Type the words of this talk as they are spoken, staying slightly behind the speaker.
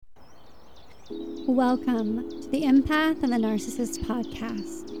Welcome to the Empath and the Narcissist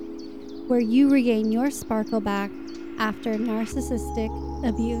podcast, where you regain your sparkle back after narcissistic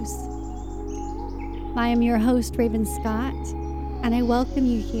abuse. I am your host, Raven Scott, and I welcome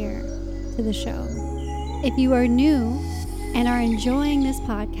you here to the show. If you are new and are enjoying this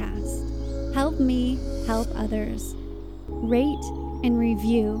podcast, help me help others. Rate and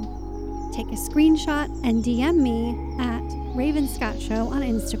review. Take a screenshot and DM me at Raven Scott Show on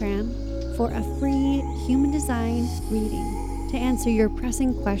Instagram for a free human design reading to answer your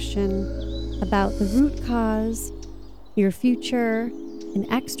pressing question about the root cause, your future, and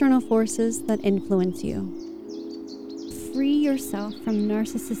external forces that influence you. Free yourself from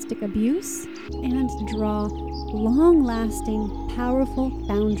narcissistic abuse and draw long-lasting, powerful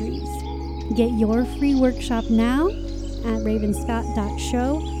boundaries. Get your free workshop now at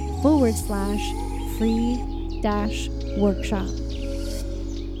ravenscott.show/free-workshop.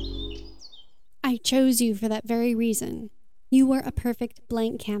 I chose you for that very reason. You were a perfect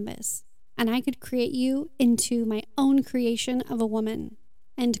blank canvas, and I could create you into my own creation of a woman.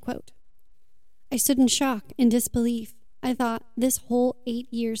 End quote. I stood in shock and disbelief. I thought this whole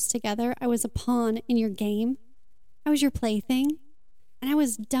 8 years together, I was a pawn in your game. I was your plaything, and I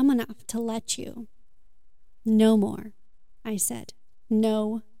was dumb enough to let you. No more, I said.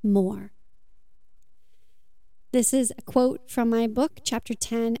 No more. This is a quote from my book, Chapter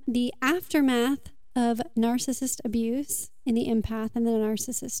 10, The Aftermath of Narcissist Abuse in the Empath and the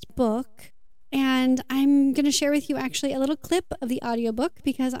Narcissist book. And I'm going to share with you actually a little clip of the audiobook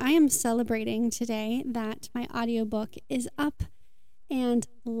because I am celebrating today that my audiobook is up and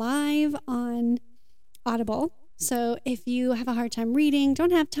live on Audible. So if you have a hard time reading,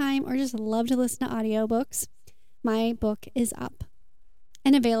 don't have time, or just love to listen to audiobooks, my book is up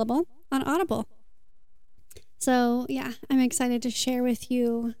and available on Audible. So yeah, I'm excited to share with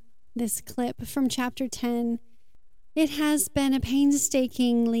you this clip from Chapter 10. It has been a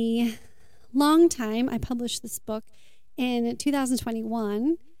painstakingly long time. I published this book in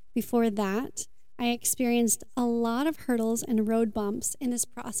 2021. Before that, I experienced a lot of hurdles and road bumps in this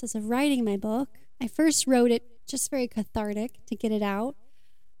process of writing my book. I first wrote it just very cathartic to get it out.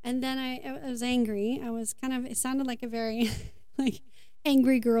 And then I was angry. It sounded like a very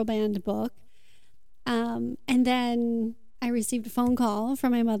angry girl band book. And then I received a phone call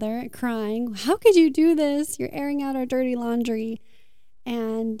from my mother crying, "How could you do this? You're airing out our dirty laundry."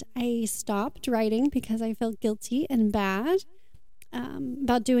 And I stopped writing because I felt guilty and bad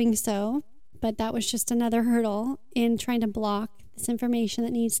about doing so. But that was just another hurdle in trying to block this information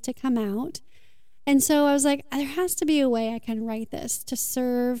that needs to come out. And so I was like, there has to be a way I can write this to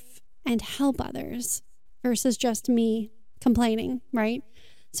serve and help others versus just me complaining, right?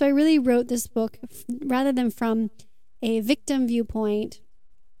 So I really wrote this book rather than from a victim viewpoint,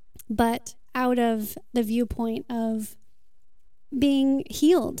 but out of the viewpoint of being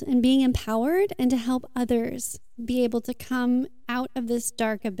healed and being empowered and to help others be able to come out of this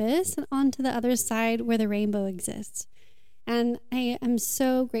dark abyss and onto the other side where the rainbow exists. And I am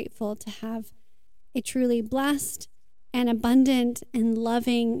so grateful to have a truly blessed and abundant and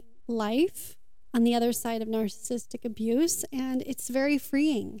loving life on the other side of narcissistic abuse, and it's very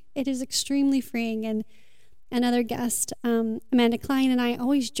freeing. It is extremely freeing. And another guest, Amanda Klein, and I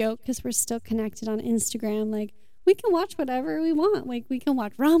always joke because we're still connected on Instagram, like, we can watch whatever we want. Like, we can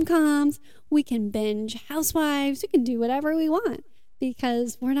watch rom-coms, we can binge Housewives, we can do whatever we want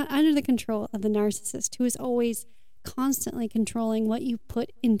because we're not under the control of the narcissist who is always constantly controlling what you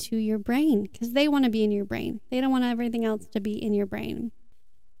put into your brain because they want to be in your brain. They don't want everything else to be in your brain.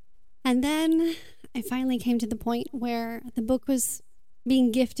 And then I finally came to the point where the book was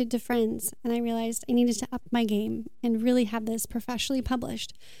being gifted to friends, and I realized I needed to up my game and really have this professionally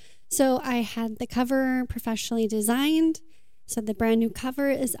published. So I had the cover professionally designed. So the brand new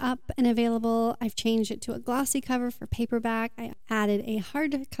cover is up and available. I've changed it to a glossy cover for paperback. I added a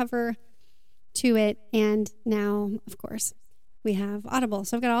hardcover to it, and now, of course, we have Audible.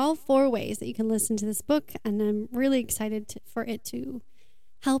 So I've got all 4 ways that you can listen to this book, and I'm really excited for it to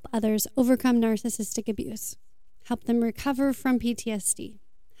help others overcome narcissistic abuse, help them recover from PTSD,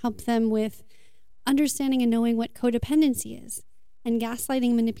 help them with understanding and knowing what codependency is and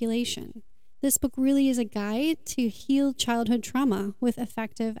gaslighting manipulation. This book really is a guide to heal childhood trauma with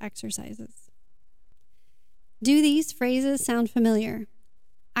effective exercises. Do these phrases sound familiar?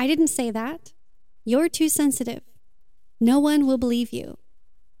 I didn't say that. You're too sensitive. No one will believe you.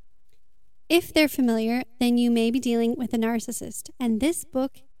 If they're familiar, then you may be dealing with a narcissist, and this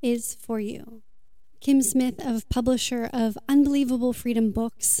book is for you. Kim Smith, publisher of Unbelievable Freedom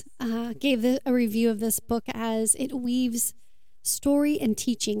Books, gave a review of this book as it weaves story and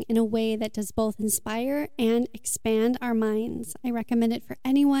teaching in a way that does both inspire and expand our minds. I recommend it for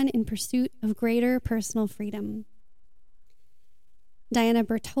anyone in pursuit of greater personal freedom. Diana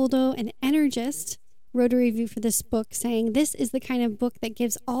Bertoldo, an energist, wrote a review for this book saying, "This is the kind of book that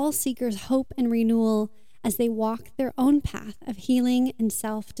gives all seekers hope and renewal as they walk their own path of healing and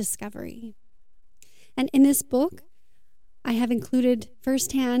self-discovery." And in this book, I have included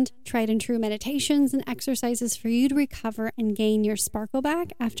firsthand, tried and true meditations and exercises for you to recover and gain your sparkle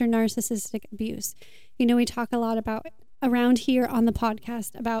back after narcissistic abuse. You know, we talk a lot about around here on the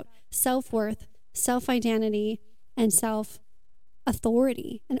podcast about self-worth, self-identity, and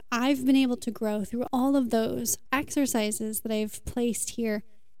self-authority. And I've been able to grow through all of those exercises that I've placed here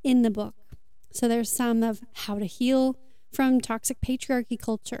in the book. So there's some of how to heal from toxic patriarchy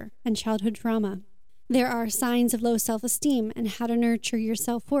culture and childhood trauma. There are signs of low self-esteem and how to nurture your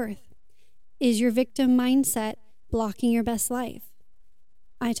self-worth. Is your victim mindset blocking your best life?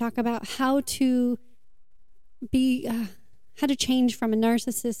 I talk about how to change from a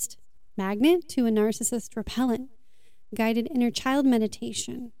narcissist magnet to a narcissist repellent, guided inner child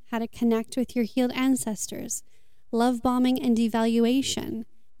meditation, how to connect with your healed ancestors, love bombing and devaluation,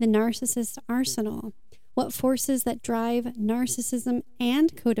 the narcissist arsenal, what forces that drive narcissism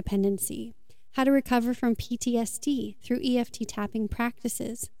and codependency, how to recover from PTSD through EFT tapping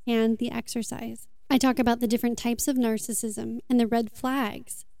practices and the exercise. I talk about the different types of narcissism and the red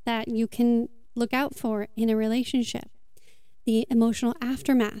flags that you can look out for in a relationship, the emotional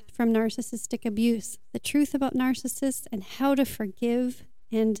aftermath from narcissistic abuse, the truth about narcissists and how to forgive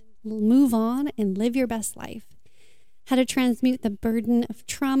and move on and live your best life, how to transmute the burden of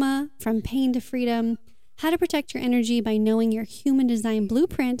trauma from pain to freedom, how to protect your energy by knowing your human design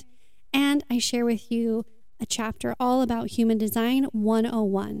blueprint. And I share with you a chapter all about Human Design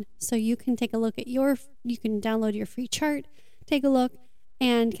 101. So you can take a look at you can download your free chart, take a look,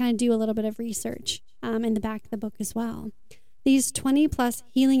 and kind of do a little bit of research in the back of the book as well. These 20 plus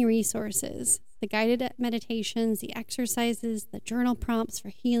healing resources, the guided meditations, the exercises, the journal prompts for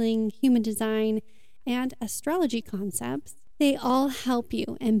healing, human design, and astrology concepts, they all help you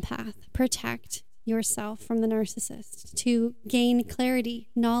empath, protect yourself from the narcissist, to gain clarity,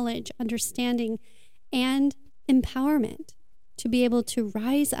 knowledge, understanding, and empowerment to be able to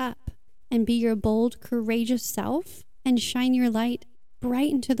rise up and be your bold, courageous self and shine your light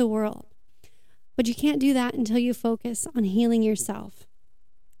bright into the world. But you can't do that until you focus on healing yourself.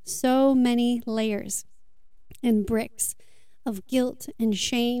 So many layers and bricks of guilt and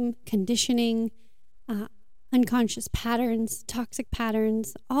shame, conditioning, unconscious patterns, toxic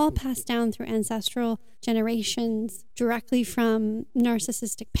patterns, all passed down through ancestral generations, directly from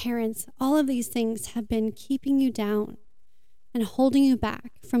narcissistic parents. All of these things have been keeping you down and holding you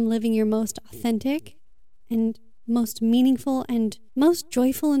back from living your most authentic and most meaningful and most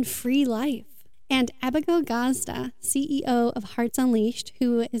joyful and free life. And Abigail Gazda, CEO of Hearts Unleashed,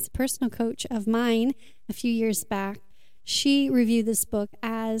 who is a personal coach of mine a few years back, she reviewed this book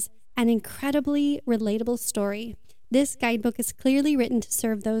as an incredibly relatable story. This guidebook is clearly written to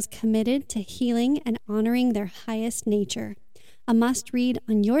serve those committed to healing and honoring their highest nature. A must-read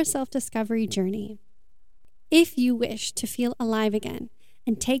on your self-discovery journey. If you wish to feel alive again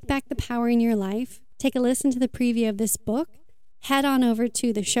and take back the power in your life, take a listen to the preview of this book, head on over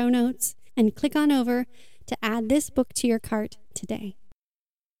to the show notes, and click on over to add this book to your cart today.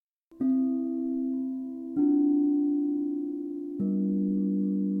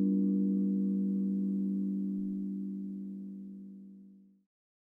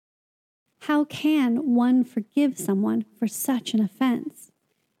 How can one forgive someone for such an offense?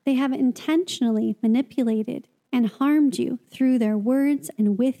 They have intentionally manipulated and harmed you through their words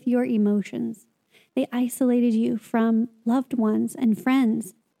and with your emotions. They isolated you from loved ones and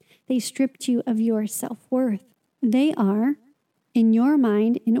friends. They stripped you of your self-worth. They are, in your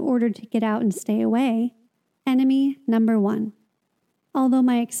mind, in order to get out and stay away, enemy number one. Although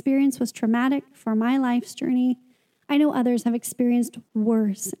my experience was traumatic for my life's journey, I know others have experienced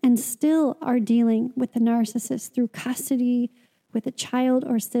worse and still are dealing with the narcissist through custody with a child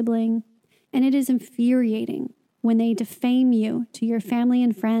or sibling, and it is infuriating when they defame you to your family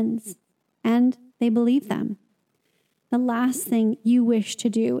and friends, and they believe them. The last thing you wish to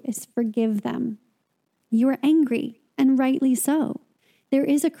do is forgive them. You are angry, and rightly so. There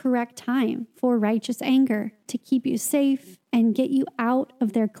is a correct time for righteous anger to keep you safe and get you out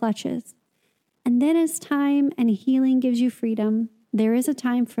of their clutches. And then as time and healing gives you freedom, there is a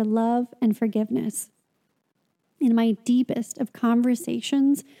time for love and forgiveness. In my deepest of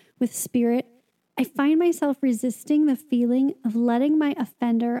conversations with Spirit, I find myself resisting the feeling of letting my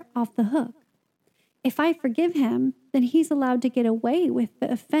offender off the hook. If I forgive him, then he's allowed to get away with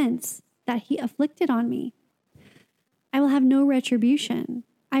the offense that he afflicted on me. I will have no retribution.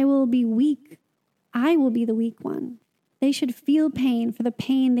 I will be weak. I will be the weak one. They should feel pain for the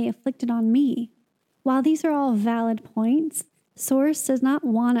pain they afflicted on me. While these are all valid points, Source does not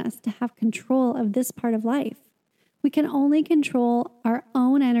want us to have control of this part of life. We can only control our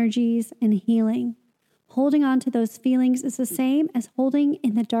own energies and healing. Holding on to those feelings is the same as holding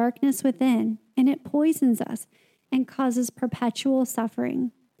in the darkness within, and it poisons us and causes perpetual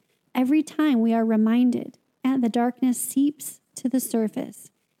suffering. Every time we are reminded, and the darkness seeps to the surface,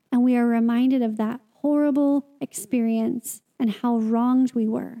 and we are reminded of that horrible experience and how wronged we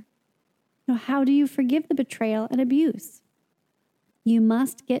were. Now, how do you forgive the betrayal and abuse? You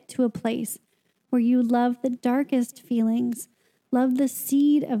must get to a place where you love the darkest feelings, love the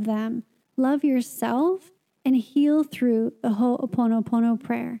seed of them, love yourself, and heal through the Ho'oponopono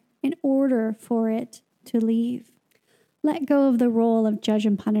prayer in order for it to leave. Let go of the role of judge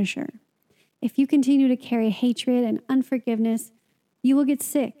and punisher. If you continue to carry hatred and unforgiveness, you will get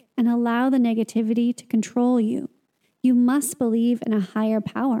sick and allow the negativity to control you. You must believe in a higher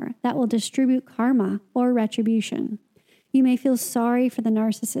power that will distribute karma or retribution. You may feel sorry for the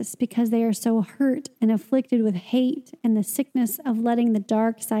narcissist because they are so hurt and afflicted with hate and the sickness of letting the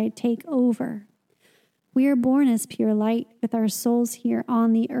dark side take over. We are born as pure light with our souls here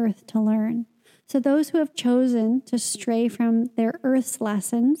on the earth to learn. So those who have chosen to stray from their earth's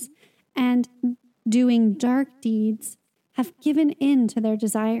lessons and doing dark deeds have given in to their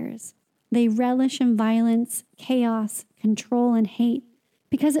desires. They relish in violence, chaos, control, and hate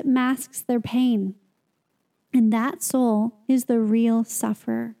because it masks their pain. And that soul is the real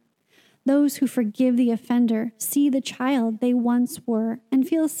sufferer. Those who forgive the offender see the child they once were and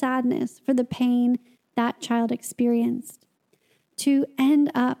feel sadness for the pain that child experienced. To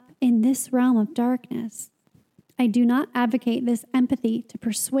end up in this realm of darkness, I do not advocate this empathy to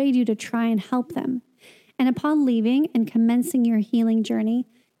persuade you to try and help them. And upon leaving and commencing your healing journey,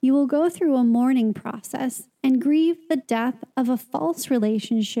 you will go through a mourning process and grieve the death of a false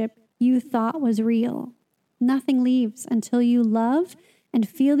relationship you thought was real. Nothing leaves until you love and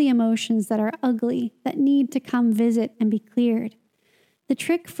feel the emotions that are ugly, that need to come visit and be cleared. The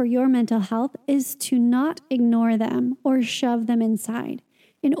trick for your mental health is to not ignore them or shove them inside.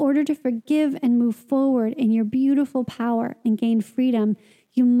 In order to forgive and move forward in your beautiful power and gain freedom,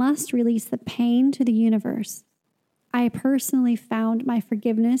 you must release the pain to the universe. I personally found my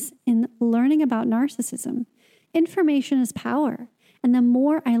forgiveness in learning about narcissism. Information is power. And the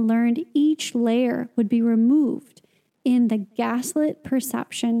more I learned, each layer would be removed in the gaslit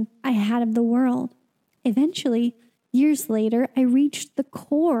perception I had of the world. Eventually, years later, I reached the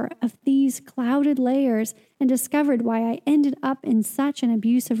core of these clouded layers and discovered why I ended up in such an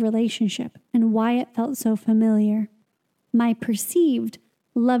abusive relationship and why it felt so familiar. My perceived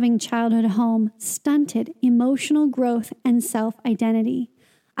loving childhood home stunted emotional growth and self-identity.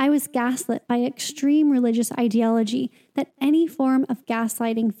 I was gaslit by extreme religious ideology that any form of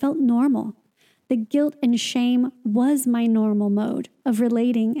gaslighting felt normal. The guilt and shame was my normal mode of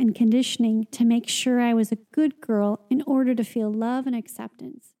relating and conditioning to make sure I was a good girl in order to feel love and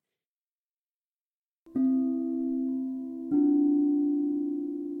acceptance.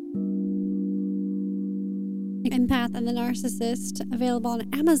 Empath and the Narcissist, available on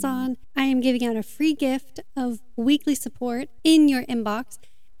Amazon. I am giving out a free gift of weekly support in your inbox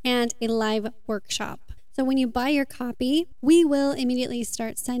and a live workshop. So when you buy your copy, we will immediately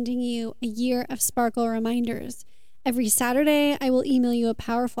start sending you a year of sparkle reminders. Every Saturday, I will email you a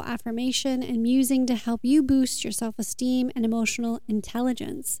powerful affirmation and musing to help you boost your self-esteem and emotional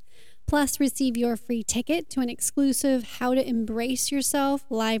intelligence. Plus, receive your free ticket to an exclusive How to Embrace Yourself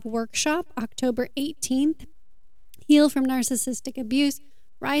live workshop, October 18th. Heal from narcissistic abuse,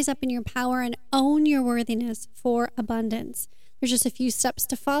 rise up in your power, and own your worthiness for abundance. There's just a few steps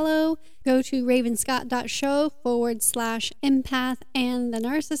to follow. Go to ravenscott.show/empath and the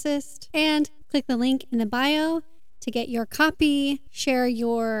narcissist and click the link in the bio to get your copy, share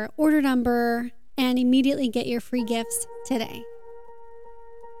your order number, and immediately get your free gifts today.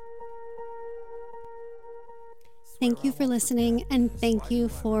 Thank you for listening, and thank you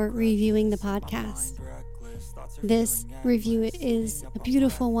for reviewing the podcast. This review is a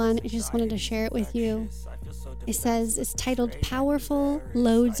beautiful one. I just wanted to share it with you. It says, it's titled Powerful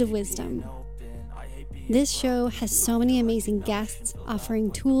Loads of Wisdom. This show has so many amazing guests offering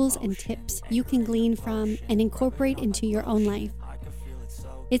tools and tips you can glean from and incorporate into your own life.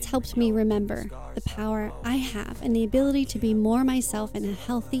 It's helped me remember the power I have and the ability to be more myself in a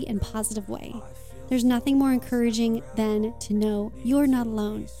healthy and positive way. There's nothing more encouraging than to know you're not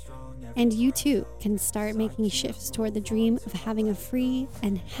alone. And you too can start making shifts toward the dream of having a free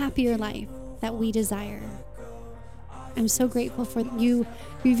and happier life that we desire. I'm so grateful for you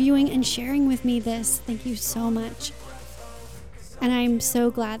reviewing and sharing with me this. Thank you so much. And I'm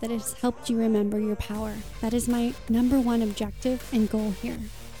so glad that it's helped you remember your power. That is my number one objective and goal here.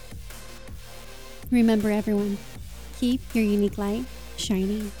 Remember, everyone, keep your unique light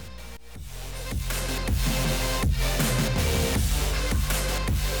shining.